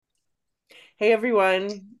Hey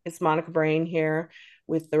everyone, it's Monica Brain here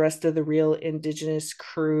with the rest of the Real Indigenous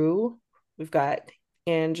crew. We've got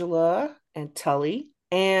Angela and Tully,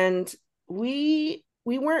 and we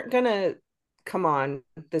weren't gonna come on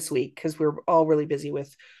this week because we're all really busy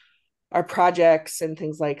with our projects and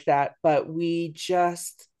things like that, but we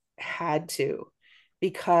just had to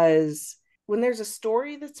because when there's a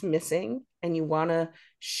story that's missing and you want to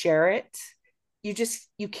share it,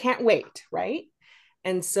 you can't wait, right?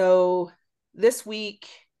 And so this week,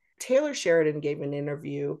 Taylor Sheridan gave an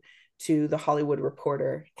interview to the Hollywood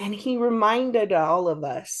Reporter, and he reminded all of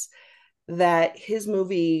us that his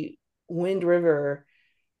movie Wind River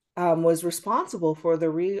was responsible for the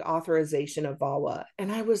reauthorization of VAWA.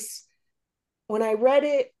 And when I read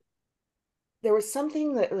it, there was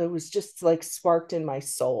something that was just like sparked in my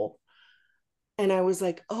soul. And I was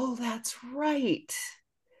like, oh, that's right.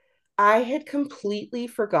 I had completely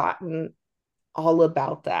forgotten all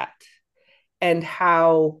about that and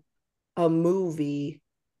how a movie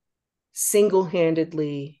single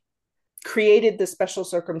handedly created the special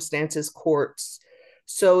circumstances courts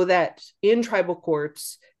so that in tribal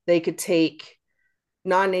courts, they could take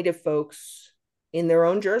non native folks in their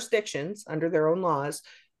own jurisdictions under their own laws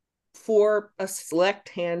for a select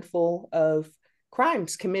handful of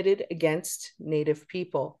crimes committed against native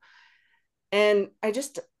people. And I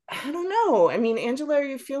don't know. I mean, Angela, are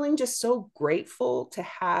you feeling just so grateful to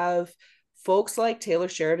have folks like Taylor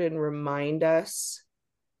Sheridan remind us?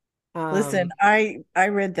 Listen, Um, I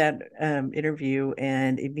read that interview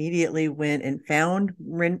and immediately went and found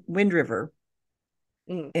Wind River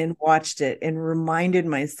mm, and watched it and reminded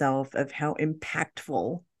myself of how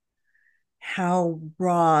impactful, how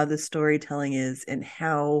raw the storytelling is, and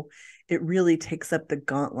how it really takes up the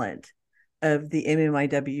gauntlet of the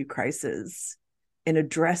MMIW crisis and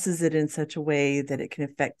addresses it in such a way that it can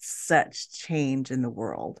affect such change in the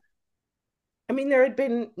world. I mean, there had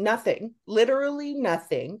been nothing, literally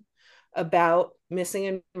nothing, about missing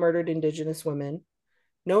and murdered Indigenous women.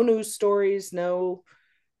 No news stories, no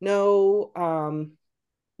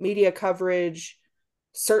media coverage.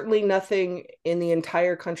 Certainly nothing in the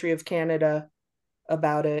entire country of Canada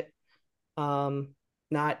about it. Um,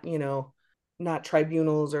 not not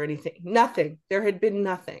tribunals or anything. Nothing. There had been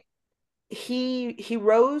nothing. He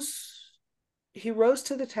rose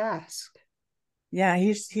to the task. Yeah,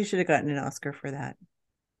 he should have gotten an Oscar for that.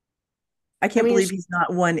 I I can't mean, believe he's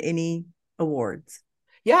not won any awards.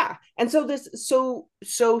 yeah. And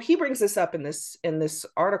so he brings this up in this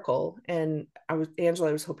article, and I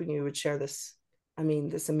was hoping you would share this. I mean,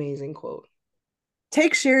 this amazing quote.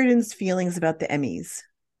 Take Sheridan's feelings about the Emmys.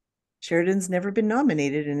 Sheridan's never been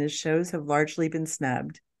nominated, and his shows have largely been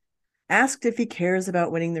snubbed. Asked if he cares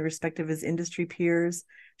about winning the respect of his industry peers,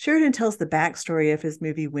 Sheridan tells the backstory of his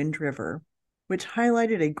movie Wind River, which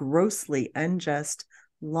highlighted a grossly unjust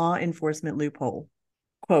law enforcement loophole.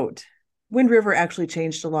 Quote, Wind River actually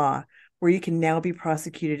changed a law where you can now be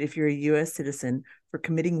prosecuted if you're a U.S. citizen for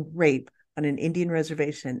committing rape on an Indian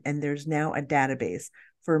reservation, and there's now a database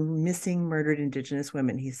for missing murdered Indigenous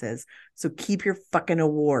women, he says. So keep your fucking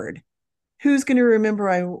award. Who's going to remember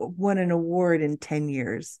I won an award in 10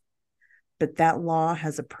 years? But that law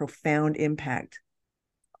has a profound impact.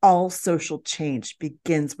 All social change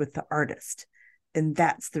begins with the artist, and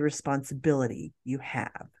that's the responsibility you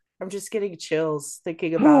have. I'm just getting chills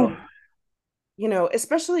thinking about,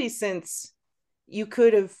 especially since you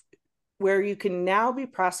could have, where you can now be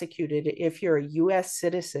prosecuted if you're a US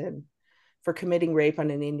citizen for committing rape on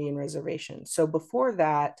an Indian reservation. So before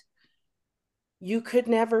that, you could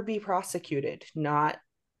never be prosecuted, not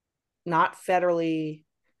federally,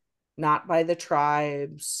 not by the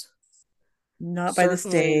tribes, Not by the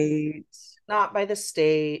certainly state. not by the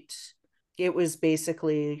state. It was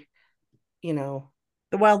basically, you know,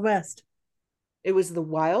 The Wild West. it was the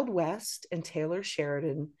Wild West, and Taylor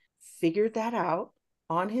Sheridan figured that out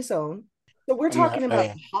on his own. So we're And talking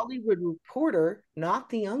about the Hollywood Reporter, not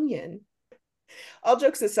the Onion. All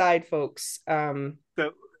jokes aside, folks, so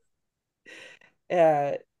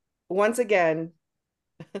uh, once again,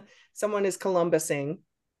 someone is Columbusing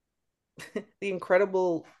the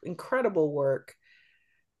incredible work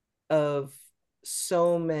of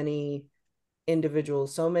so many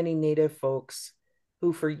individuals, so many Native folks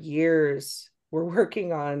who for years were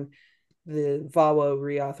working on the VAWA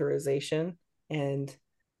reauthorization and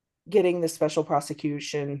getting the special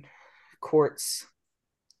prosecution courts,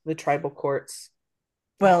 the tribal courts.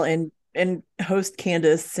 Well, and host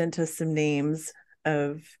Candace sent us some names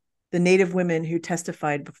of the Native women who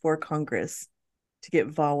testified before Congress to get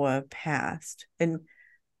VAWA passed. And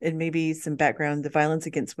maybe some background. The Violence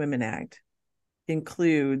Against Women Act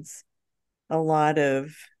includes a lot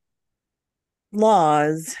of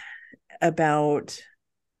laws about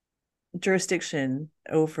jurisdiction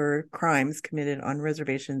over crimes committed on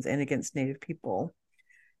reservations and against Native people.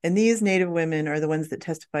 And these Native women are the ones that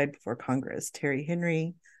testified before Congress: Terry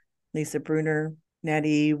Henry, Lisa Bruner,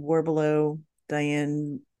 Natty Warbelow,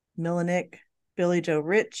 Diane Millenick, Billy Joe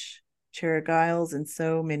Rich, Chera Giles, and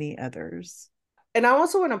so many others. And I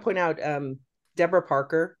also want to point out Deborah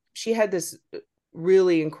Parker. She had this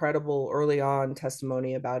really incredible early on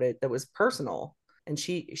testimony about it that was personal, and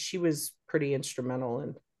she was pretty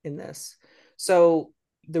instrumental in this. So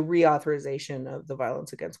the reauthorization of the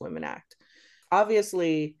Violence Against Women Act.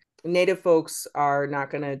 Obviously, Native folks are not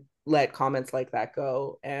going to let comments like that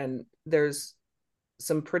go, and there's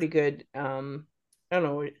some pretty good I don't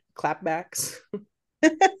know, clapbacks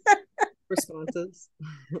responses.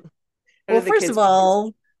 How Well, did the first of kids?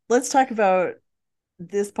 all, let's talk about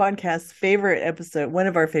this podcast's favorite episode, one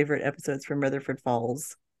of our favorite episodes from Rutherford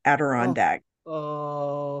Falls, Oh, Adirondack,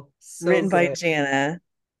 oh, so written by good. Jana.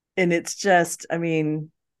 And it's just, I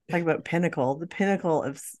mean, talk about pinnacle, the pinnacle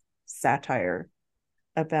of satire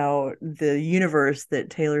about the universe that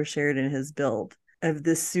Taylor Sheridan has built of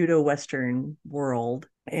this pseudo Western world,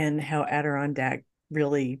 and how Adirondack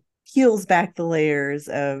really peels back the layers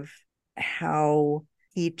of how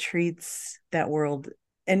he treats that world.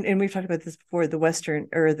 And we've talked about this before, the Western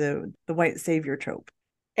or the white savior trope.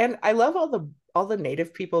 And I love all the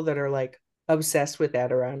native people that are like obsessed with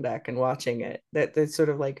Adirondack and watching it. That they sort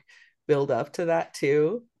of like build up to that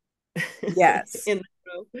too. Yes. In the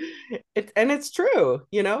show. And it's true,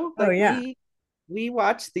 Oh like yeah. we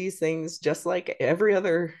watch these things just like every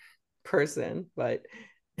other person, but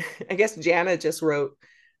I guess Jana just wrote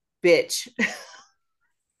bitch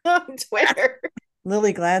on Twitter.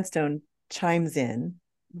 Lily Gladstone chimes in.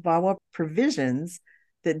 VAWA provisions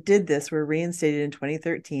that did this were reinstated in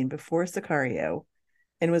 2013 before Sicario,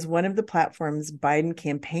 and was one of the platforms Biden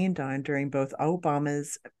campaigned on during both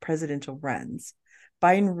Obama's presidential runs.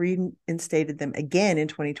 Biden reinstated them again in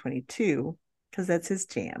 2022 because that's his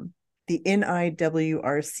jam. The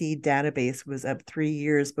NIWRC database was up 3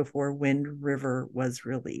 years before Wind River was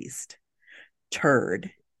released.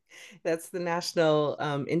 Turd. That's the National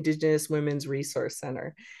Indigenous Women's Resource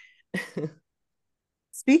Center.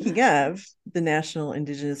 Speaking of the National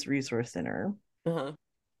Indigenous Resource Center, Uh-huh.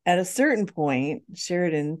 at a certain point,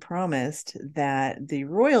 Sheridan promised that the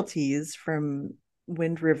royalties from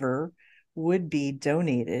Wind River would be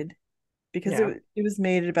donated because Yeah. it was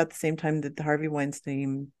made at about the same time that the Harvey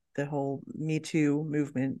Weinstein, the whole Me Too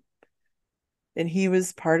movement, and he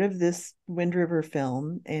was part of this Wind River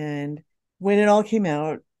film. And when it all came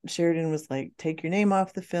out, Sheridan was like, "Take your name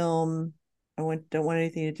off the film. Don't want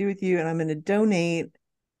anything to do with you, and I'm going to donate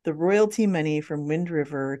the royalty money from Wind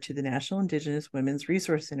River to the National Indigenous Women's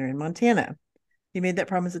Resource Center in Montana." He made that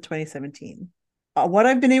promise in 2017. What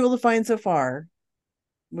I've been able to find so far,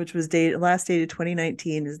 which was last dated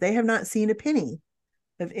 2019, is they have not seen a penny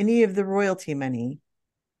of any of the royalty money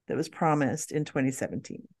that was promised in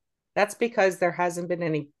 2017. That's because there hasn't been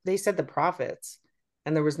any, they said the profits,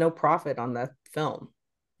 and there was no profit on the film.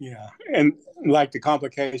 Yeah. And like the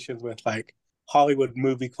complications with like Hollywood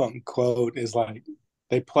movie quote unquote is like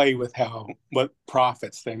they play with what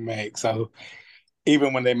profits they make. So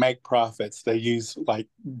even when they make profits, they use like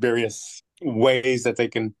various ways that they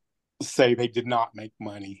can say they did not make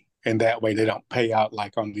money. And that way they don't pay out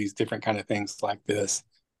like on these different kind of things like this.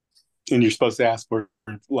 And you're supposed to ask for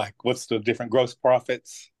like what's the different gross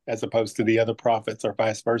profits as opposed to the other profits or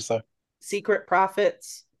vice versa. Secret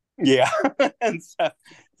profits. Yeah. and so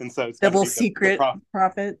and so it's got to Double be secret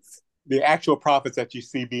profits. the actual profits that you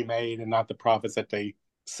see be made and not the profits that they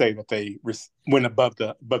say that they went above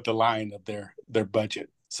the line of their budget.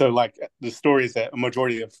 So like the story is that a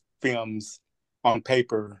majority of films on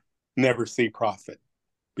paper never see profit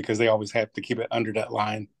because they always have to keep it under that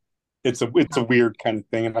line. It's a weird kind of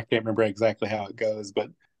thing, and I can't remember exactly how it goes, but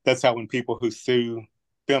that's how when people who sue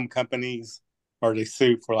film companies or they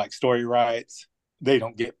sue for like story rights, they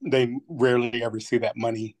rarely ever see that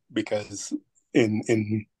money because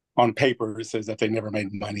in on paper it says that they never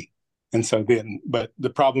made money. And so then, but the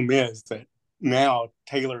problem is that now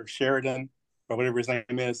Taylor Sheridan, or whatever his name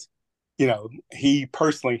is, he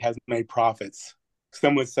personally has made profits.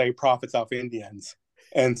 Some would say profits off Indians.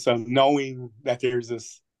 And so knowing that there's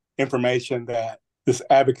this information that this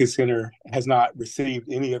advocacy center has not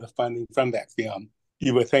received any of the funding from that film,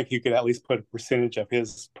 you would think you could at least put a percentage of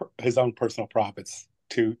his own personal profits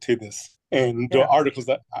to this. And the Yeah. articles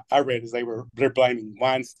that I read is they're blaming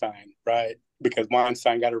Weinstein, right? Because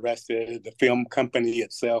Weinstein got arrested, the film company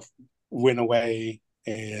itself went away,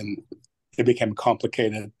 and it became a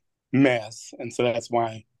complicated mess. And so that's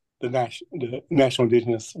why the National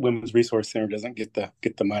Indigenous Women's Resource Center doesn't get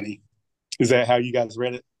the money. Is that how you guys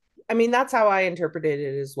read it? I mean, that's how I interpreted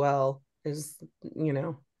it as well, is,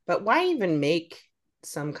 but why even make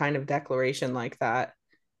some kind of declaration like that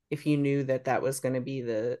if you knew that that was going to be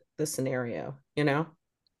the scenario,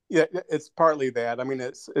 Yeah, it's partly that. I mean,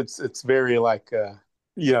 it's very like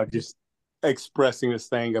just expressing this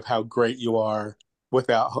thing of how great you are with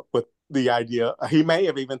the idea. He may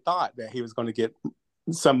have even thought that he was going to get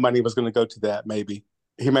some money was going to go to that. Maybe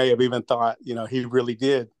he may have even thought, he really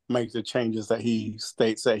did make the changes that he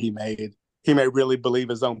states that he made. He may really believe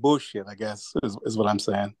his own bullshit, I guess, is what I'm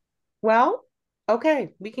saying. Well,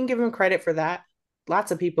 okay, we can give him credit for that.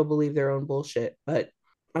 Lots of people believe their own bullshit, but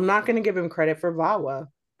I'm not going to give him credit for VAWA.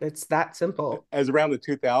 It's that simple. As around the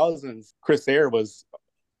 2000s, Chris Eyre was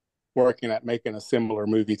working at making a similar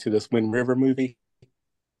movie to this Wind River movie.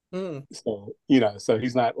 Mm. So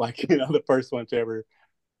he's not like, the first one to ever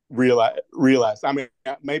realize. I mean,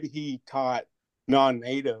 maybe he taught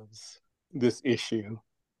non-natives this issue,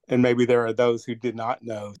 and maybe there are those who did not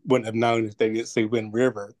know, wouldn't have known if they didn't see Wind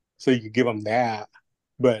River. So you could give them that.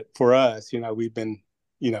 But for us, we've been,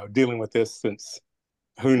 dealing with this since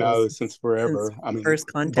who Well, knows, since since forever. I mean, first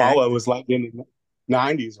contact, Vala was like in the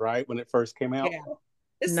 90s, right, when it first came out. Yeah.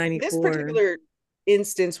 This 94. particular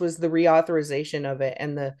instance was the reauthorization of it,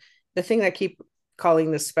 and the thing that I keep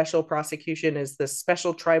calling the special prosecution is the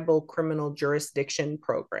Special Tribal Criminal Jurisdiction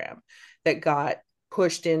Program that got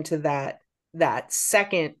pushed into that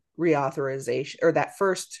second reauthorization, or that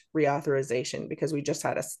first reauthorization, because we just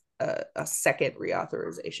had a second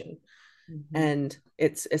reauthorization. Mm-hmm. And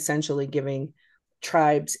it's essentially giving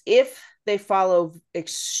tribes, if they follow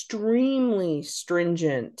extremely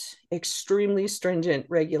stringent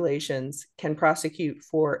regulations, can prosecute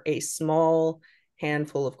for a small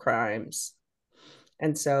handful of crimes.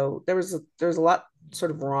 And so there's a lot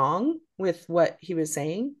sort of wrong with what he was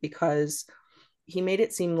saying, because he made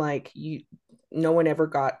it seem like no one ever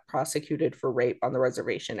got prosecuted for rape on the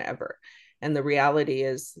reservation ever. And the reality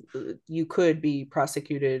is, you could be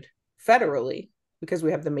prosecuted federally because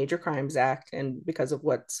we have the Major Crimes Act, and because of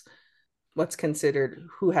what's considered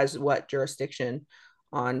who has what jurisdiction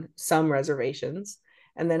on some reservations.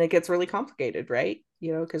 And then it gets really complicated, right?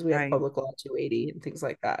 Because we have Right. public law 280 and things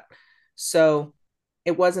like that. So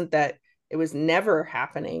it wasn't that it was never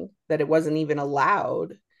happening, that it wasn't even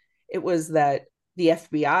allowed. It was that the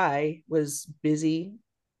FBI was busy,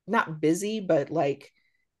 not busy, but like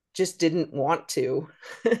just didn't want to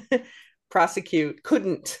prosecute,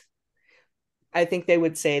 couldn't. I think they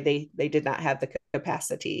would say they did not have the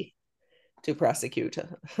capacity to prosecute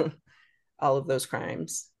all of those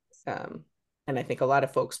crimes. And I think a lot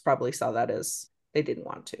of folks probably saw that as they didn't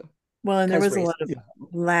want to, Well, and there because was a race. lot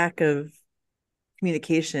of lack of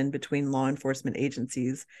communication between law enforcement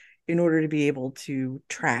agencies in order to be able to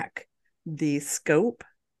track the scope.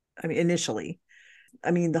 I mean, initially,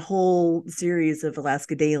 the whole series of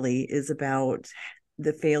Alaska Daily is about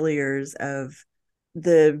the failures of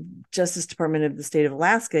the Justice Department of the state of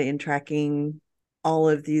Alaska in tracking all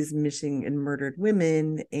of these missing and murdered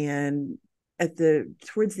women. And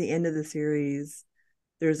towards the end of the series,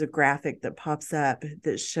 there's a graphic that pops up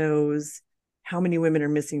that shows how many women are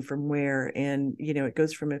missing from where, and it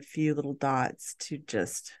goes from a few little dots to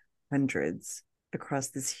just hundreds across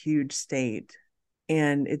this huge state.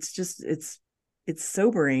 And it's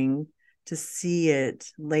sobering to see it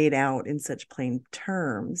laid out in such plain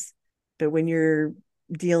terms. But when you're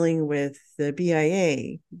dealing with the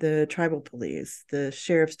BIA, the tribal police, the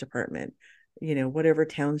sheriff's department, whatever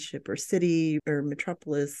township or city or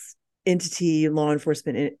metropolis entity, law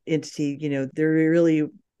enforcement entity, there really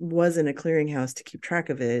wasn't a clearinghouse to keep track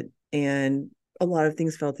of it. And a lot of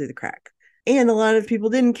things fell through the crack. And a lot of people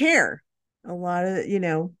didn't care. A lot of,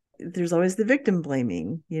 there's always the victim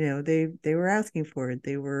blaming. They were asking for it.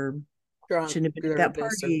 They were Drunk, shouldn't have been at that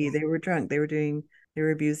party. They were drunk. They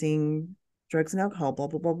were abusing drugs and alcohol, blah,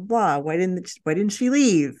 blah, blah, blah, blah. Why didn't she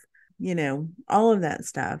leave? All of that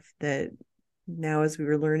stuff that now, as we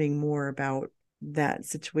were learning more about that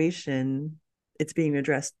situation, it's being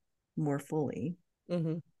addressed more fully.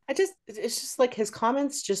 Mm-hmm. It's just like his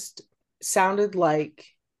comments just sounded like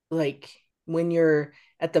when you're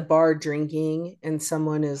at the bar drinking and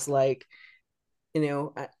someone is like,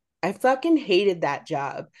 I fucking hated that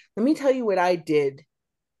job. Let me tell you what I did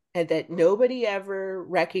and that nobody ever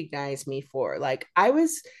recognized me for. Like I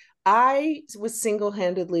was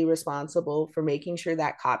single-handedly responsible for making sure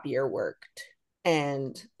that copier worked.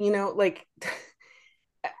 And like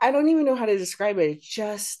I don't even know how to describe it.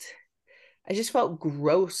 I just felt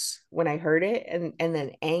gross when I heard it, and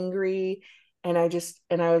then angry. And I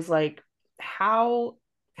was like, how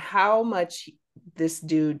how much this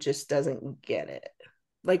dude just doesn't get it.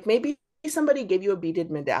 Like maybe somebody gave you a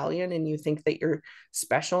beaded medallion and you think that you're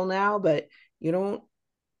special now, but you don't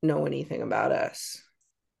know anything about us.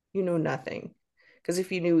 You know nothing. Because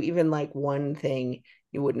if you knew even like one thing,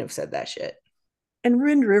 you wouldn't have said that shit. And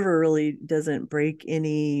Wind River really doesn't break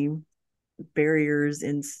any barriers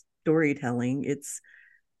in storytelling. It's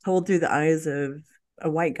told through the eyes of a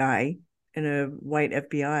white guy and a white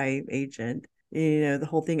FBI agent. You know, the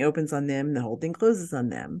whole thing opens on them, the whole thing closes on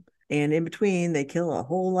them. And in between, they kill a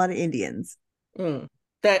whole lot of Indians. Mm.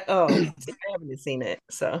 That, oh, see, I haven't seen it.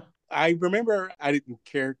 So, I remember I didn't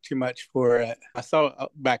care too much for it. I saw it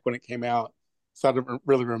back when it came out, so I don't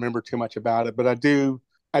really remember too much about it. But I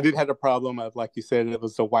did have a problem of, like you said, it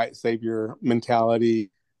was a white savior mentality,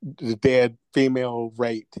 the dead female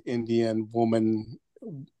raped Indian woman,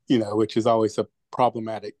 which is always a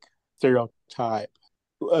problematic stereotype.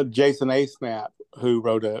 Jason A. Snap, who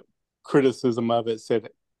wrote a criticism of it, said,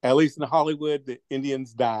 at least in Hollywood, the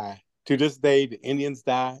Indians die. To this day, the Indians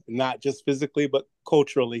die, not just physically, but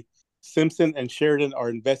culturally. Simpson and Sheridan are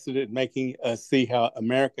invested in making us see how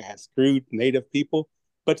America has screwed Native people,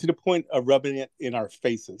 but to the point of rubbing it in our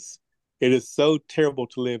faces. It is so terrible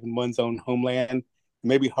to live in one's own homeland. It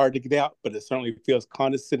may be hard to get out, but it certainly feels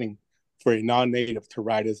condescending for a non-native to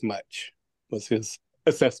write as much, was his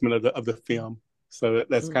assessment of the film. So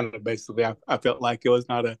that's kind of basically, I felt like it was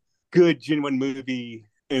not a good, genuine movie.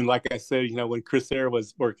 And like I said, when Chris Eyre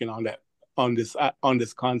was working on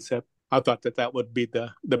this concept, I thought that would be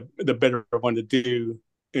the better one to do.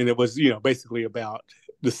 And it was, basically about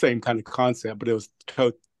the same kind of concept, but it was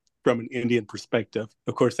told from an Indian perspective.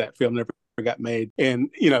 Of course, that film never got made. And,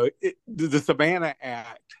 the Savannah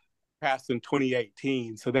Act passed in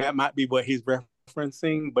 2018. So that might be what he's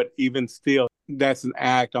referencing. But even still, that's an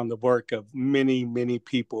act on the work of many, many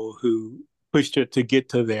people who pushed it to get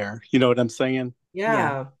to there. You know what I'm saying?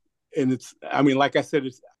 Yeah. yeah. And like I said,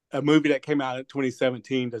 it's a movie that came out in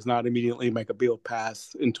 2017 does not immediately make a bill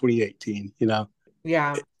pass in 2018.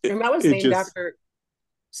 Yeah. It, And that was it named just after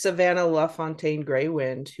Savannah LaFontaine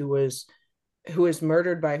Greywind, who was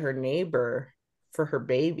murdered by her neighbor for her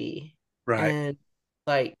baby. right. And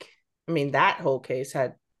like, I mean, that whole case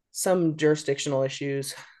had some jurisdictional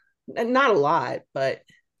issues. Not a lot, but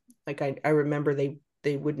like I remember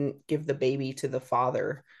they wouldn't give the baby to the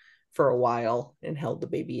father for a while and held the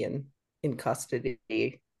baby in custody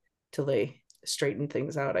till they straightened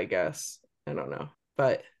things out, I guess. I don't know.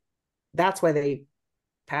 But that's why they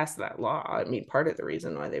passed that law. I mean, part of the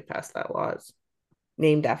reason why they passed that law is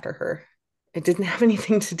named after her. It didn't have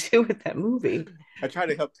anything to do with that movie. I try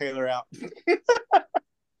to help Taylor out.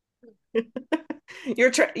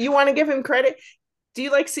 You want to give him credit? Do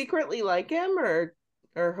you like secretly like him or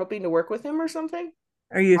hoping to work with him or something?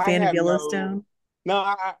 Are you a I fan of have Yellowstone? no,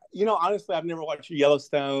 honestly, I've never watched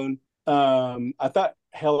Yellowstone. I thought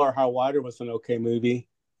Hell or High Water was an okay movie.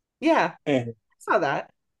 Yeah, And I saw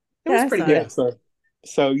that. It Yeah, was I pretty saw yeah, it. good.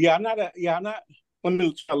 so yeah, I'm not, let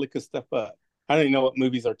me try to look his stuff up. I don't even know what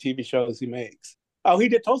movies or TV shows he makes. Oh, he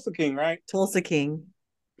did Tulsa King, right? Tulsa King.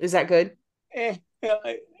 Is that good? Yeah,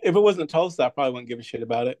 if it wasn't Tulsa, I probably wouldn't give a shit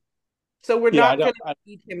about it. So we're Yeah, I not don't. gonna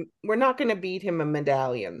beat him. We're not gonna beat him a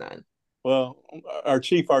medallion then. Well, our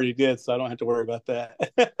chief already did, so I don't have to worry about that.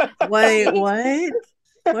 Wait, See? what?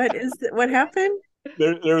 What happened?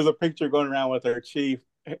 There was a picture going around with our chief.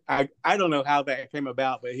 I don't know how that came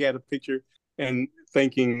about, but he had a picture and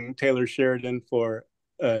thanking Taylor Sheridan for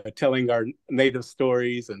telling our native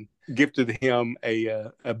stories and gifted him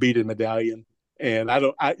a beaded medallion. And I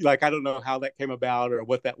don't know how that came about or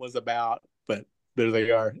what that was about, but there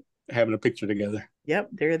they are having a picture together. Yep,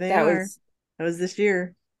 there they That are. was That was this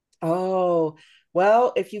year. Oh,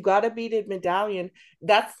 well, if you got a beaded medallion,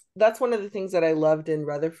 that's one of the things that I loved in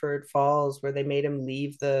Rutherford Falls, where they made him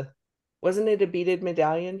leave wasn't it a beaded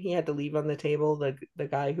medallion? He had to leave on the table, the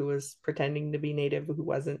guy who was pretending to be native who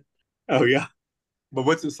wasn't. Oh yeah, but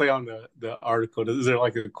what's it say on the article? Is there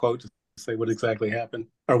like a quote to say what exactly happened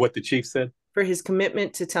or what the chief said? For his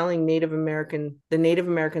commitment to telling the Native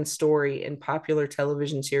American story in popular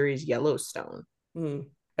television series Yellowstone. Hmm.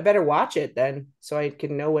 I better watch it then so I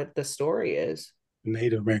can know what the story is.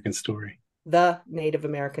 Native American story. The Native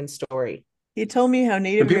American story. He told me how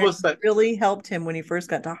Native And people Americans said, really helped him when he first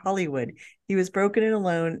got to Hollywood. He was broken and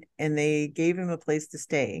alone, and they gave him a place to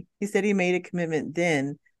stay. He said he made a commitment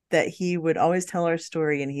then that he would always tell our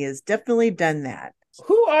story, and he has definitely done that.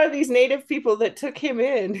 Who are these native people that took him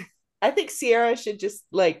in? I think Sierra should just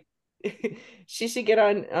like she should get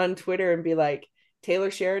on Twitter and be like,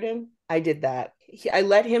 Taylor Sheridan, I did that. I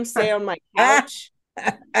let him stay on my couch.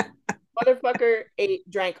 Motherfucker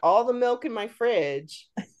drank all the milk in my fridge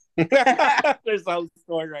There's a whole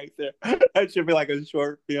story right there. That should be like a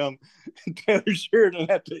short film. Taylor Sheridan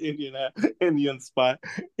at the Indian spot,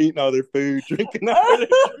 eating all their food, drinking all their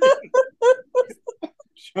drink,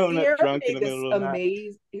 showing up Sierra drunk in made the this middle of the night.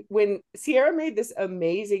 amazing when Sierra made this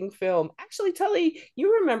amazing film. Actually, Tully,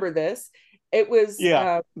 you remember this? It was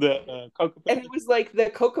Yeah, the Coca and it was like the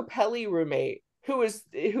Cocapelli roommate who was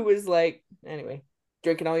like anyway,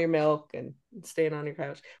 drinking all your milk and staying on your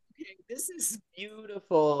couch. Okay, this is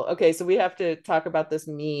beautiful. Okay, so we have to talk about this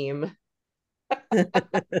meme.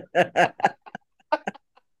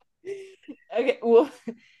 Okay,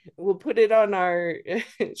 we'll put it on our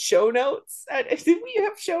show notes. Did we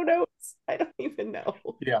have show notes? I don't even know.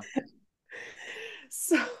 Yeah.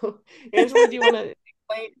 So, Angela, do you want to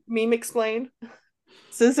explain?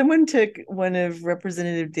 So someone took one of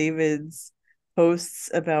Representative David's posts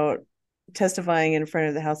about testifying in front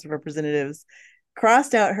of the House of Representatives,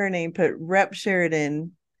 crossed out her name, put Rep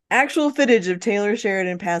Sheridan, actual footage of Taylor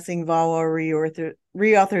Sheridan passing VAWA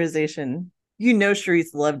reauthorization. You know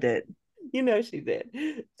Sharice loved it. You know she did.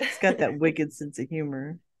 She's got that wicked sense of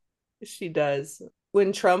humor. She does.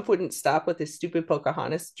 When Trump wouldn't stop with his stupid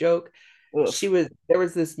Pocahontas joke, Oof. there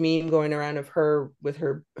was this meme going around of her with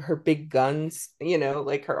her big guns,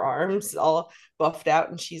 like her arms all buffed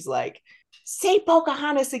out, and she's like, "Say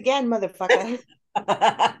Pocahontas again, motherfucker."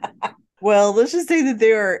 Well, let's just say that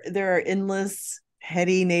there are endless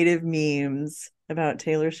heady native memes about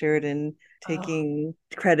Taylor Sheridan Oh, taking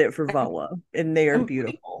credit for VAWA, and they are I'm,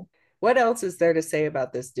 beautiful. what else is there to say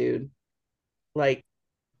about this dude? Like,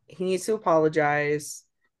 he needs to apologize.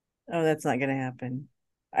 Oh, that's not going to happen.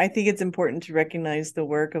 I think it's important to recognize the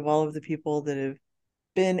work of all of the people that have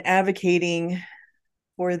been advocating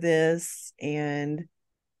for this, and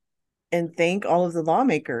thank all of the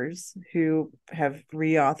lawmakers who have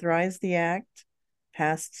reauthorized the act,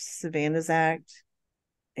 passed Savannah's Act,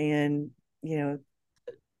 and you know,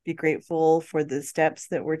 be grateful for the steps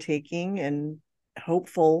that we're taking and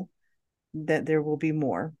hopeful that there will be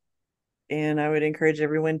more. And I would encourage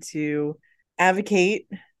everyone to advocate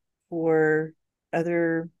for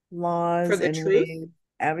other For laws the and truth. ways,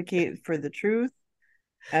 advocate for the truth,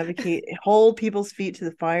 advocate, hold people's feet to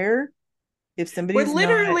the fire. If We're somebody's not,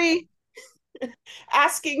 literally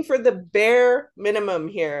asking for the bare minimum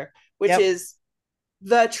here, which yep, is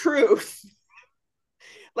the truth.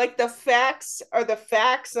 Like, the facts are the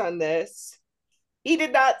facts on this. He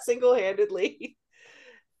did not single-handedly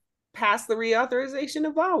pass the reauthorization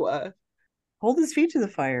of VAWA. hold his feet to the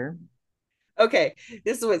fire. Okay,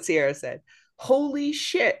 this is what Sierra said. Holy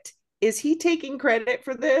shit. Is he taking credit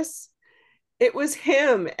for this? It was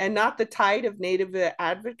him and not the tide of Native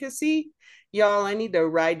advocacy. Y'all, I need to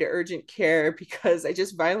ride to urgent care because I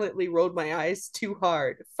just violently rolled my eyes too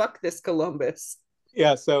hard. Fuck this Columbus.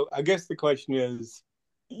 Yeah. So I guess the question is,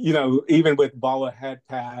 even with Bala had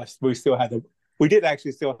passed, we did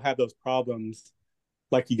actually still have those problems,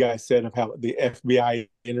 like you guys said, of how the FBI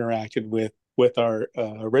interacted with our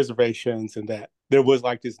reservations, and that there was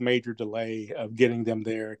like this major delay of getting them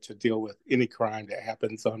there to deal with any crime that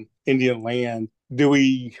happens on Indian land. Do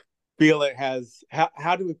we feel it has?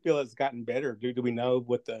 How do we feel it's gotten better? Do we know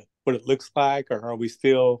what it looks like, or are we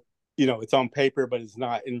still, it's on paper, but it's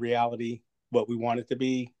not in reality what we want it to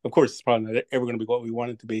be? Of course, it's probably not ever going to be what we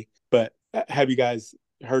want it to be. But have you guys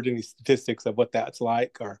heard any statistics of what that's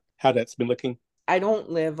like or how that's been looking? I don't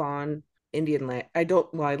live on Indian land. I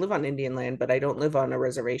live on Indian land, but I don't live on a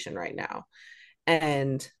reservation right now.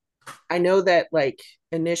 And I know that, like,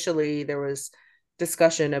 initially there was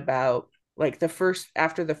discussion about, like,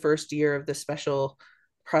 after the first year of the special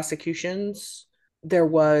prosecutions, there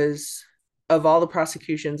was, of all the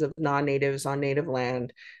prosecutions of non-natives on native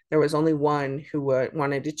land, there was only one who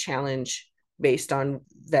wanted to challenge based on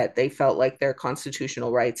that they felt like their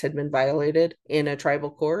constitutional rights had been violated in a tribal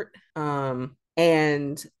court.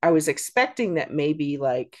 And I was expecting that maybe,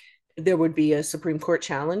 like, there would be a Supreme Court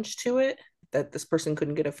challenge to it, that this person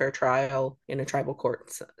couldn't get a fair trial in a tribal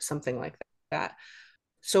court, something like that.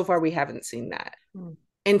 So far, we haven't seen that. Hmm.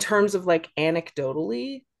 In terms of, like,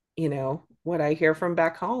 anecdotally, what I hear from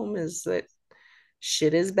back home is that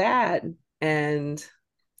shit is bad. And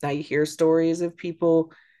I hear stories of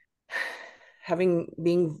people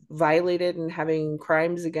being violated and having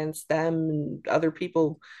crimes against them and other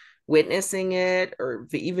people witnessing it or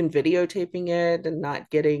even videotaping it and not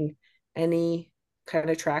getting any kind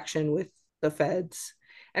of traction with the feds.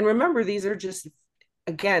 And remember, these are just,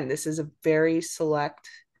 again, this is a very select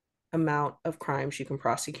amount of crimes you can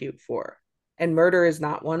prosecute for. And murder is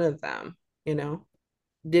not one of them, you know?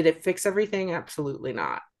 Did it fix everything? Absolutely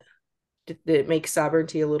not. Did it make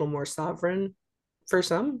sovereignty a little more sovereign for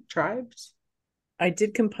some tribes? I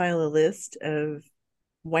did compile a list of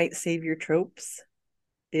white savior tropes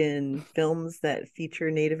in films that feature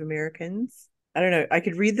Native Americans. I don't know. I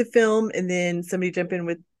could read the film and then somebody jump in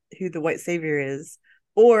with who the white savior is,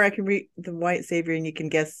 or I can read the white savior and you can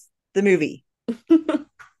guess the movie.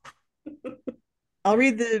 I'll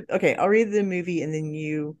read the movie and then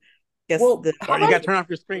you guess Well, the how Oh, you about got to turn off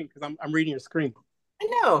your screen because I'm reading your screen.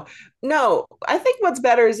 no, no. I think what's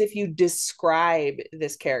better is if you describe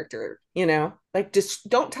this character, like just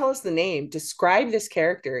don't tell us the name. Describe this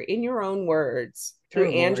character in your own words Oh through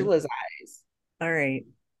Lord. Angela's eyes. All right.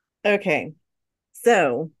 Okay.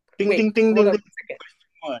 So Ding Wait, ding ding hold ding on ding. a second.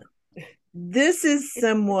 One. this is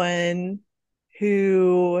someone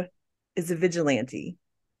who is a vigilante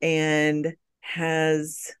and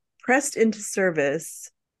has pressed into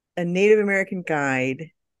service a Native American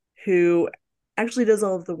guide who actually does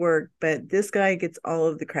all of the work, but this guy gets all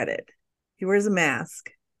of the credit. He wears a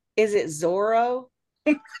mask. Is it Zorro?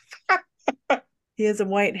 He has a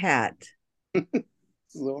white hat.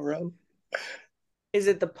 Zorro. Is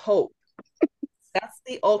it the Pope? That's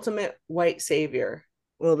the ultimate white savior.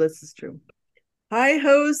 Well, this is true. Hi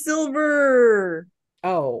ho, Silver,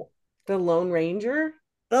 Oh, the Lone Ranger?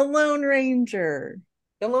 the Lone Ranger.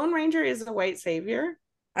 The Lone Ranger is a white savior.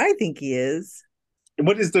 I think he is.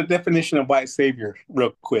 What is the definition of white savior,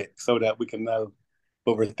 real quick, so that we can know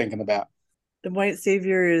what we're thinking about? The white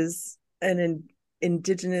savior is an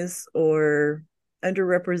indigenous or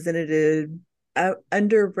underrepresented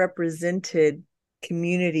underrepresented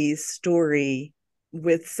community's story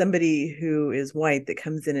with somebody who is white that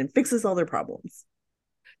comes in and fixes all their problems.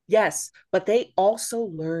 Yes, but they also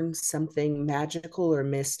learn something magical or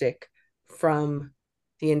mystic from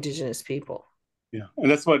the indigenous people. Yeah,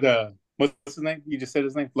 and that's what's his name? You just said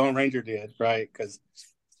his name. Lone Ranger did, right? Because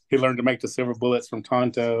he learned to make the silver bullets from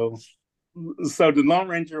Tonto. So the Lone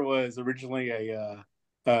Ranger was originally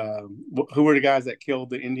who were the guys that killed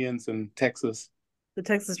the Indians in Texas? The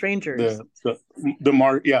Texas Rangers.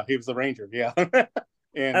 The yeah, he was a ranger, yeah.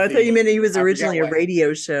 And I thought you meant he was I forgot originally a what.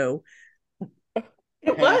 radio show.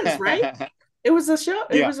 It was, right? It was a show.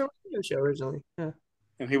 It Yeah, was a radio show originally. Yeah.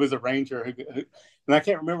 and he was a ranger, and I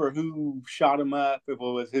can't remember who shot him up. If it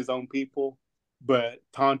was his own people, but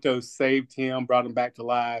Tonto saved him, brought him back to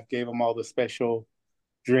life, gave him all the special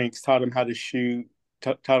drinks, taught him how to shoot,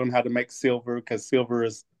 taught him how to make silver because silver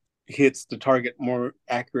hits the target more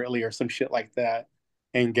accurately or some shit like that,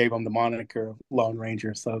 and gave him the moniker Lone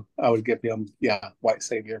Ranger. So I would give him, yeah, white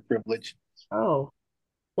savior privilege. Oh,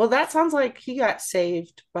 well, that sounds like he got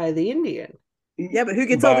saved by the Indian. Yeah, but who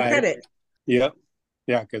gets all the By credit? Yep,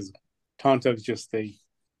 yeah, because Tonto's just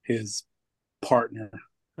his partner.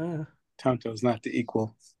 Uh, Tonto's not the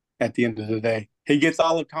equal at the end of the day. He gets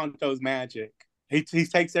all of Tonto's magic. He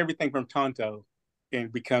takes everything from Tonto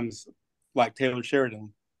and becomes like Taylor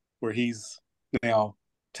Sheridan, where he's now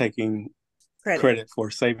taking Credit. credit for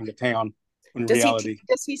saving the town in does he reality.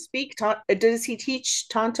 does he teach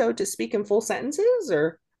Tonto to speak in full sentences,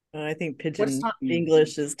 or I think what does pidgin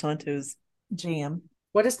English is Tonto's jam.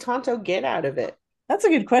 what does Tonto get out of it? That's a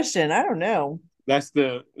good question. I don't know. That's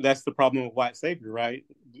the problem with white savior, right?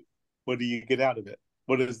 What do you get out of it?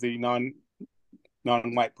 What does the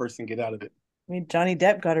non-white person get out of it? I mean, Johnny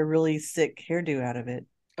Depp got a really sick hairdo out of it.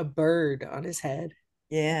 A bird on his head.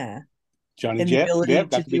 Yeah. Johnny And the Depp ability to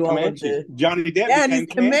got to be do all of Comanche. the. Johnny Depp Yeah, and he's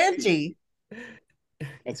became Comanche.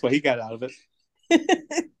 That's what he got out of it.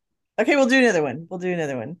 Okay, we'll do another one. We'll do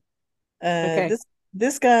another one. Okay.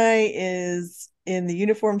 This guy is in the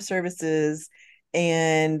uniformed services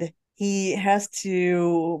and he has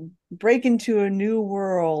to break into a new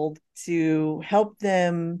world to help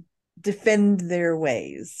them defend their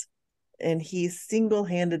ways. And he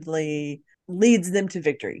single-handedly leads them to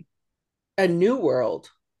victory. A new world.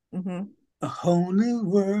 Mm-hmm. A whole new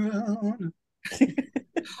world.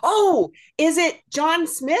 Oh, is it John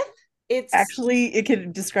Smith? It's Actually, it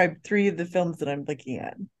could describe three of the films that I'm looking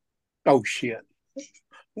at. Oh shit!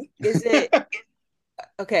 is it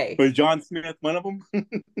okay. Was John Smith one of them?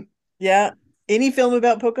 Yeah, any film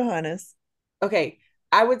about Pocahontas. Okay.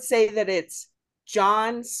 I would say that it's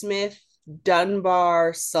John Smith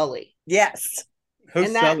Dunbar Sully. Yes. Who's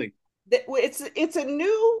And that Sully? it's a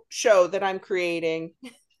new show that I'm creating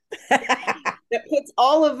that puts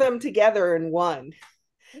all of them together in one.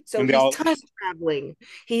 So And they he's all. time traveling.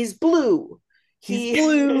 He's blue. He's He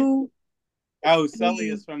blue. Oh, Sully He,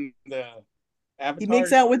 is from the he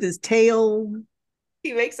makes Avatars. out with his tail.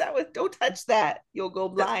 he makes out with don't touch that. You'll go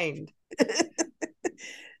blind.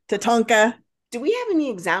 Tatanka. Do we have any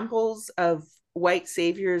examples of white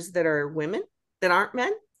saviors that are women that aren't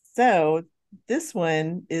men? So this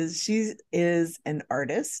one is she is an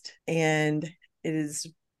artist and It is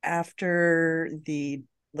after the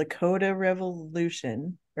Lakota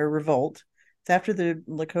Revolution or Revolt. It's after the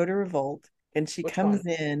Lakota Revolt, and she Which comes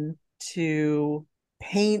one? in to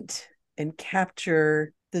paint and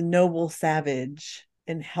capture the noble savage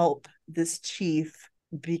and help this chief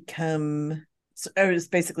become, or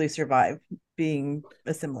just basically survive being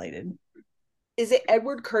assimilated. Is it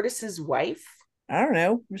Edward Curtis's wife? I don't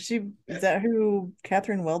know. Is that who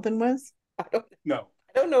Catherine Weldon was? I don't, No.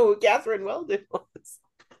 I don't know who Catherine Weldon was.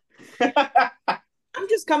 I'm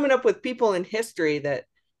just coming up with people in history that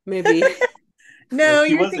maybe No, No,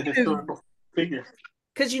 she you're was a thinking of historical figure.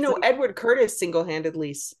 because so Edward Curtis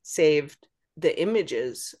single-handedly saved the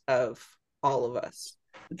images of all of us.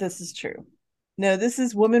 this is true. No, this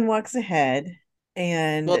is Woman Walks Ahead, Well,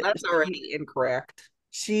 and that's already incorrect.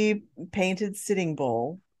 she painted Sitting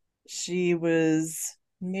Bull. She was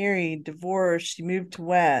married, divorced. She moved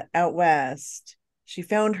to out west. She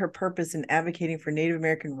found her purpose in advocating for Native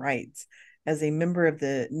American rights as a member of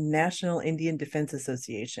the National Indian Defense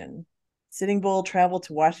Association. Sitting Bull traveled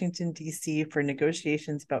to Washington, D.C. for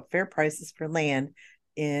negotiations about fair prices for land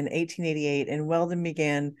in 1888, and Weldon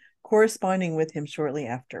began corresponding with him shortly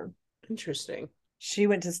after. Interesting. She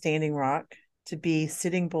went to Standing Rock to be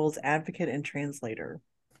Sitting Bull's advocate and translator.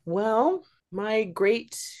 Well, my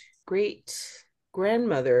great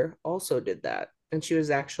grandmother also did that, and she was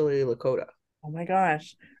actually Lakota. Oh my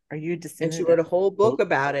gosh, are you a And she descendant of? wrote a whole book Well,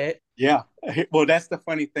 about it. yeah. Well, that's the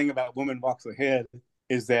funny thing about Woman Walks Ahead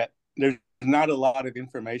is that there's not a lot of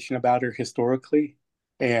information about her historically.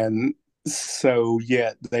 And so,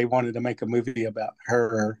 yeah, they wanted to make a movie about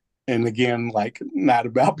her. And again, like not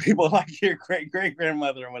about people like your great great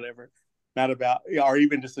grandmother or whatever, not about, or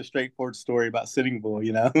even just a straightforward story about Sitting Bull,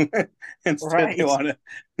 you know. Instead, they Right. want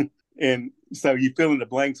to, and so you fill in the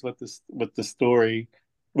blanks with the story.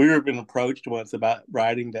 We were been approached once about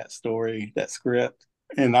writing that story, that script,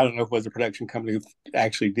 and I don't know if it was a production company who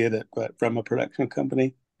actually did it, but from a production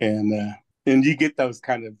company, and you get those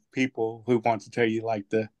kind of people who want to tell you like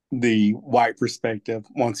the white perspective,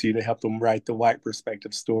 wants you to help them write the white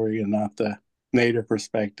perspective story and not the native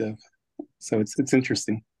perspective. So it's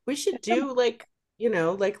interesting. We should do like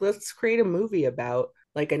let's create a movie about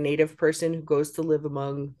like a native person who goes to live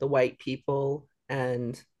among the white people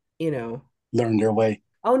and, you know, Learn their way.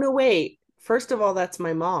 oh no, wait. First of all, that's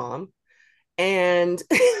my mom. And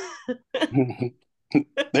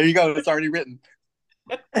There you go. It's already written.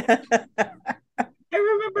 I I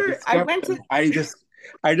remember I discovered went to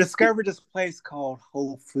I discovered this place called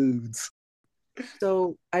Whole Foods.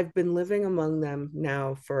 so I've been living among them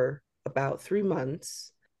now for about 3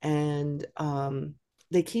 months, and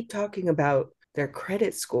they keep talking about their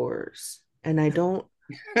credit scores, and I don't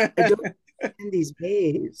understand these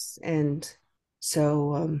days. And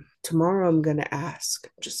so tomorrow I'm gonna ask.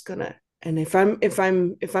 I'm just gonna, and if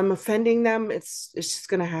I'm offending them, it's just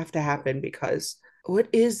gonna have to happen because what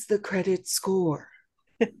is the credit score?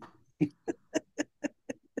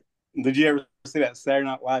 Did you ever see that Saturday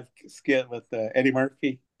Night Live skit with Eddie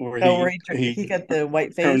Murphy where Oh, where he he got the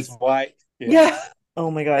white turns face. white? Yeah. Yeah. Oh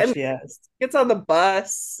my gosh, And yes. gets on the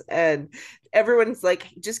bus and everyone's like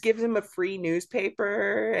just gives him a free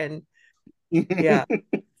newspaper and yeah.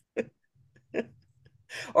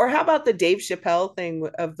 Or how about the Dave Chappelle thing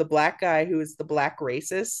of the black guy who is the black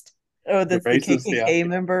racist? Oh, The that's the racist, yeah, KKK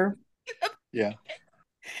member. yeah.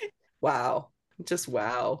 Wow. Just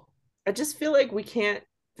wow. I just feel like we can't,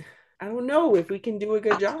 I don't know if we can do a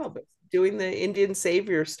good job of doing the Indian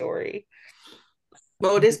savior story.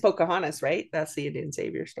 Well, it is Pocahontas, right? That's the Indian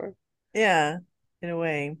savior story. Yeah, in a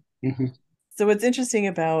way. Mhm. So what's interesting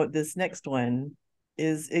about this next one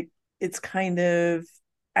is it's kind of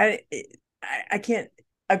I I can't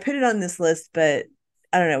I put it on this list, but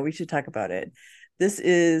I don't know, we should talk about it. This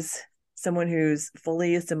is someone who's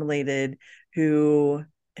fully assimilated, who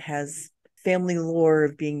has family lore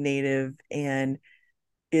of being native and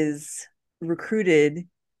is recruited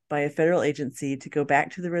by a federal agency to go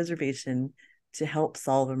back to the reservation to help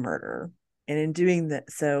solve a murder. And in doing that,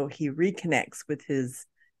 so he reconnects with his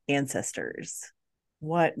ancestors.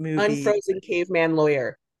 What movie? Unfrozen caveman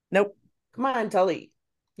lawyer. Nope. Come on, Tully.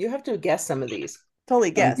 You have to guess some of these. Totally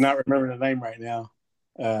I'm guess. not remembering the name right now,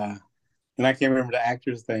 uh, and I can't remember the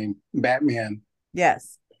actor's name. Batman,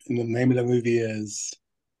 Yes. and the name of the movie is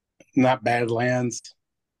not Badlands,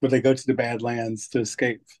 but they go to the Badlands to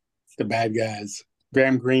escape the bad guys.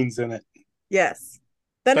 Graham Greene's in it. Yes.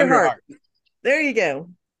 Thunderheart. Thunderheart. There you go.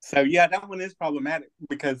 So yeah, that one is problematic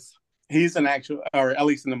because he's an actual, or at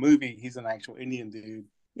least in the movie, he's an actual Indian dude.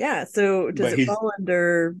 Yeah. So does But it he's fall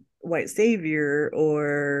under white savior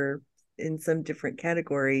or in some different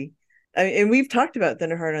category? And we've talked about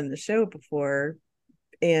Thunderheart on the show before,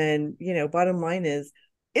 and bottom line is,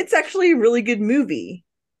 it's actually a really good movie.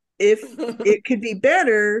 If it could be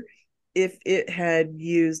better, if it had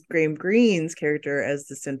used Graham Greene's character as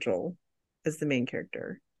the main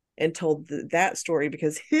character, and told that story,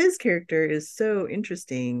 because his character is so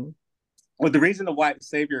interesting. Well, the reason the white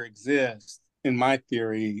savior exists, in my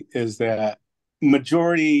theory, is that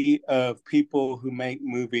majority of people who make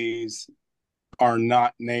movies are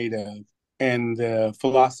not native, and the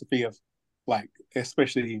philosophy of, like,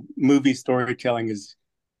 especially movie storytelling, is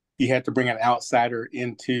you have to bring an outsider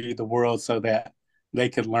into the world so that they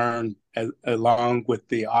could learn along with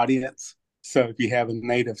the audience. So if you have a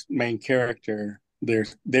native main character,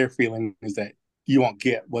 their feeling is that you won't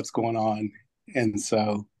get what's going on. And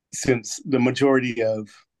so since the majority of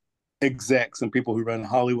execs and people who run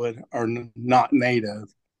Hollywood are not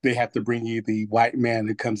native, they have to bring you the white man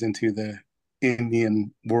who comes into the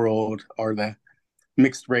Indian world, or the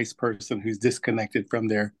mixed race person who's disconnected from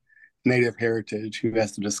their native heritage, who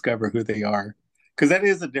has to discover who they are. Because that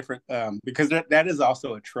is a different, because that is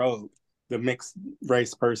also a trope. The mixed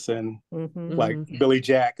race person, Mm-hmm. like Billy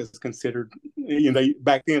Jack, is considered,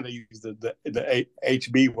 back then they used the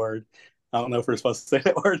HB word. I don't know if we're supposed to say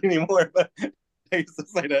that word anymore, but they used to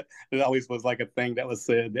say that. It always was like a thing that was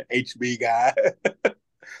said, the HB guy.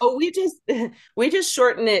 Oh, we just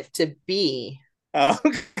shorten it to B.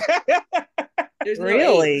 Okay. There's no H.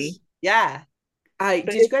 Really? Yeah. But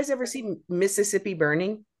Did you guys ever see Mississippi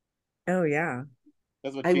Burning? oh yeah,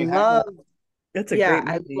 That's what I Gene Hackman. love, that's a yeah,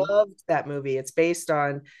 great I movie. loved that movie. It's based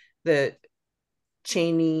on the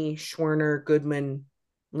Cheney, Schwerner, Goodman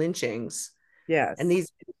lynchings. And Yes.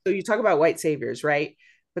 so you talk about white saviors, right?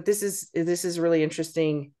 But this is really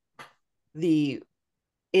interesting. The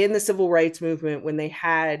In the civil rights movement, when they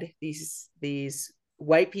had these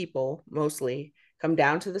white people mostly come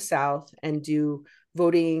down to the South and do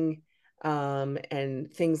voting,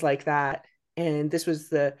 and things like that. And this was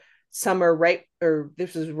the summer right, or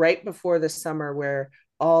this was right before the summer where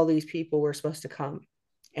all these people were supposed to come.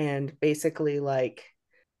 And basically, like,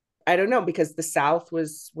 I don't know, because the South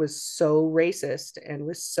was so racist and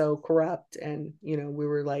was so corrupt, and we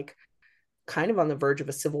were like kind of on the verge of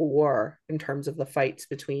a civil war in terms of the fights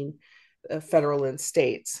between federal and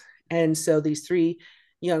states. And so these three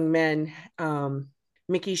young men,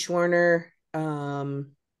 Mickey Schwerner,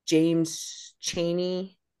 James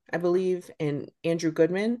Cheney, I believe, and Andrew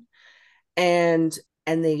Goodman, and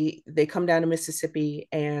they come down to Mississippi,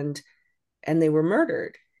 and they were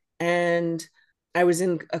murdered. And I was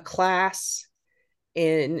in a class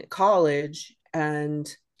in college,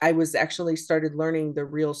 and I was actually started learning the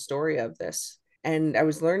real story of this. And I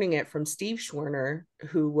was learning it from Steve Schwerner,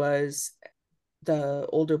 who was the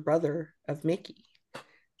older brother of Mickey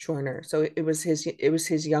Schwerner. So it was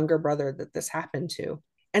his younger brother that this happened to.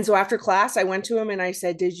 And so after class, I went to him and I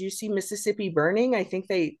said, "Did you see Mississippi Burning? I think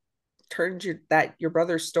they turned your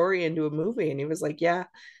brother's story into a movie." And he was like, "Yeah,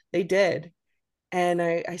 they did." And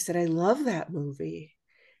I said, "I love that movie."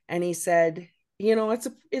 And he said,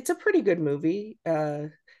 "It's a pretty good movie,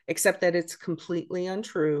 except that it's completely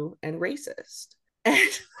untrue and racist."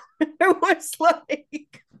 And I was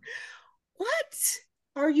like, "What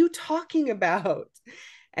are you talking about?"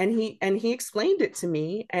 And he explained it to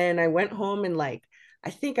me, and I went home and, like, I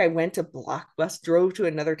think I went to Blockbuster, drove to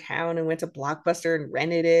another town and went to Blockbuster and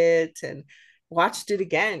rented it and watched it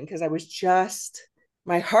again, because I was just,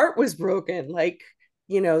 my heart was broken. Like,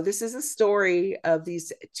 this is a story of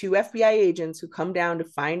these two FBI agents who come down to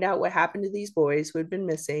find out what happened to these boys who had been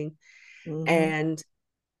missing, Mm-hmm. and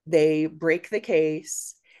they break the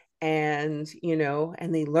case, and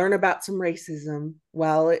they learn about some racism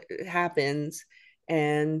while it happens.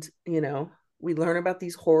 And we learn about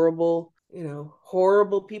these horrible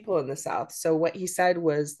people in the South. So what he said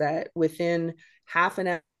was that within half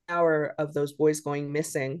an hour of those boys going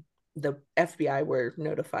missing, the FBI were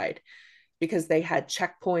notified, because they had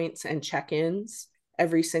checkpoints and check-ins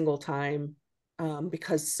every single time,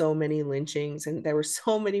 because so many lynchings, and there were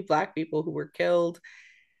so many Black people who were killed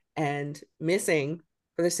and missing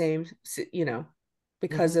for the same,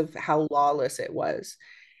 because Mm-hmm. of how lawless it was.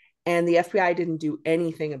 And the FBI didn't do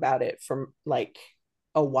anything about it for like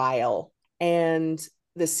a while. And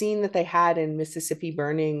the scene that they had in Mississippi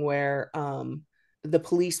Burning, where the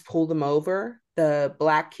police pulled them over, the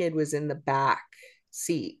Black kid was in the back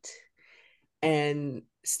seat. And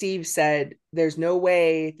Steve said, "There's no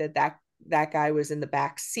way that guy was in the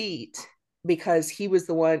back seat, because he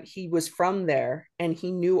was from there and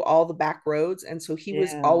he knew all the back roads. And so he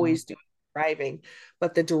was Yeah. always doing driving.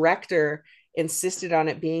 But the director insisted on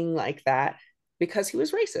it being like that because he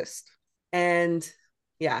was racist." And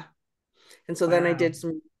yeah. And so then I Wow. did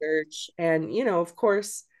some research, and of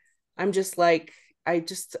course, I'm just like, I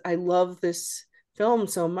love this film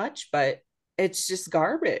so much, but it's just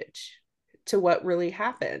garbage to what really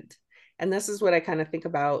happened. And this is what I kind of think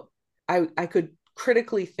about. I could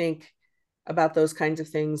critically think about those kinds of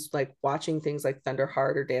things, like watching things like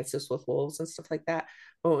Thunderheart or Dances with Wolves and stuff like that.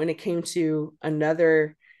 But when it came to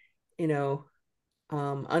another, you know,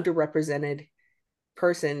 underrepresented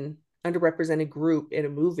person, underrepresented group in a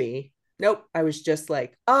movie, nope, I was just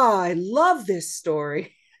like, oh, I love this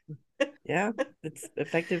story. Yeah, it's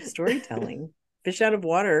effective storytelling. Fish out of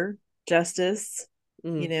water, justice.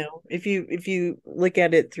 You Mm. know, if you look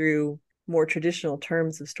at it through more traditional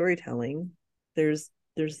terms of storytelling, there's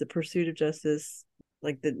the pursuit of justice,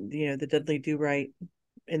 like the Dudley Do Right,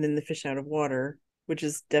 and then the fish out of water, which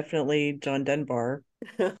is definitely John Dunbar,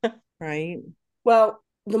 right? Well,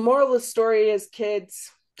 the moral of the story is,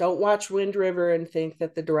 kids, don't watch Wind River and think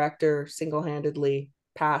that the director single-handedly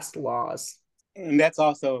passed laws. And that's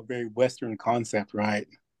also a very Western concept, right?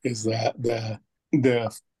 Is that the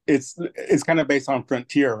it's kind of based on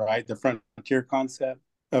frontier, right? The frontier concept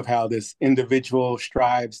of how this individual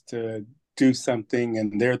strives to do something,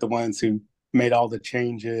 and they're the ones who made all the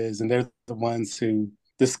changes, and they're the ones who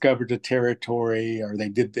discovered the territory, or they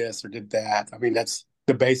did this or did that. I mean, that's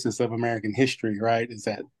the basis of American history, right? Is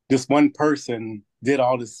that this one person did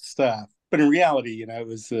all this stuff, but in reality, it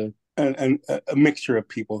was a mixture of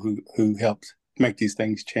people who helped make these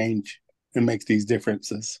things change and make these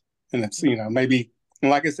differences. And it's, maybe, and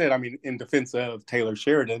like I said, I mean, in defense of Taylor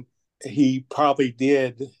Sheridan, he probably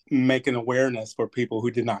did make an awareness for people who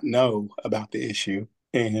did not know about the issue.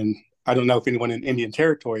 And I don't know if anyone in Indian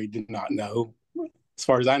Territory did not know. As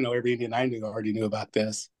far as I know, every Indian I knew already knew about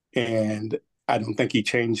this. And I don't think he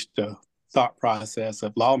changed the thought process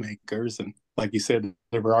of lawmakers. And like you said,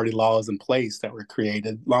 there were already laws in place that were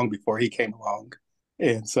created long before he came along.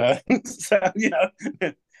 And so,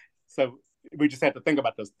 so we just have to think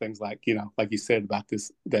about those things, like, like you said about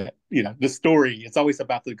this, that, the story, it's always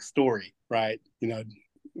about the story, right?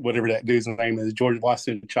 Whatever that dude's name is, George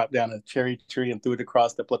Washington chopped down a cherry tree and threw it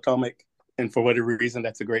across the Potomac. And for whatever reason,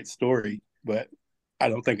 that's a great story, but I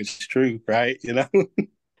don't think it's true, right?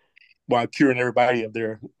 While curing everybody of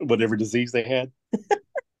their whatever disease they had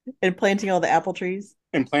And planting all the apple trees.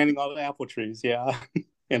 and planting all the apple trees, yeah,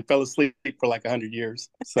 and fell asleep for like 100 years.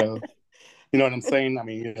 So you know what I'm saying? I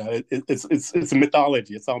mean, it's a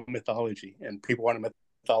mythology. It's all mythology, and people want to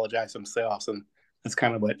mythologize themselves, and that's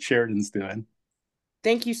kind of what Sheridan's doing.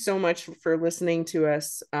 Thank you so much for listening to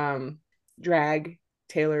us drag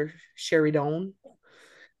Taylor Sheridan.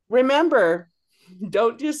 Remember,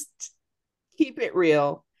 don't just keep it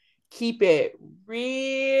real, keep it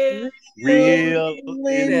real Real Real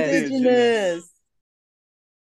indigenous. indigenous. indigenous.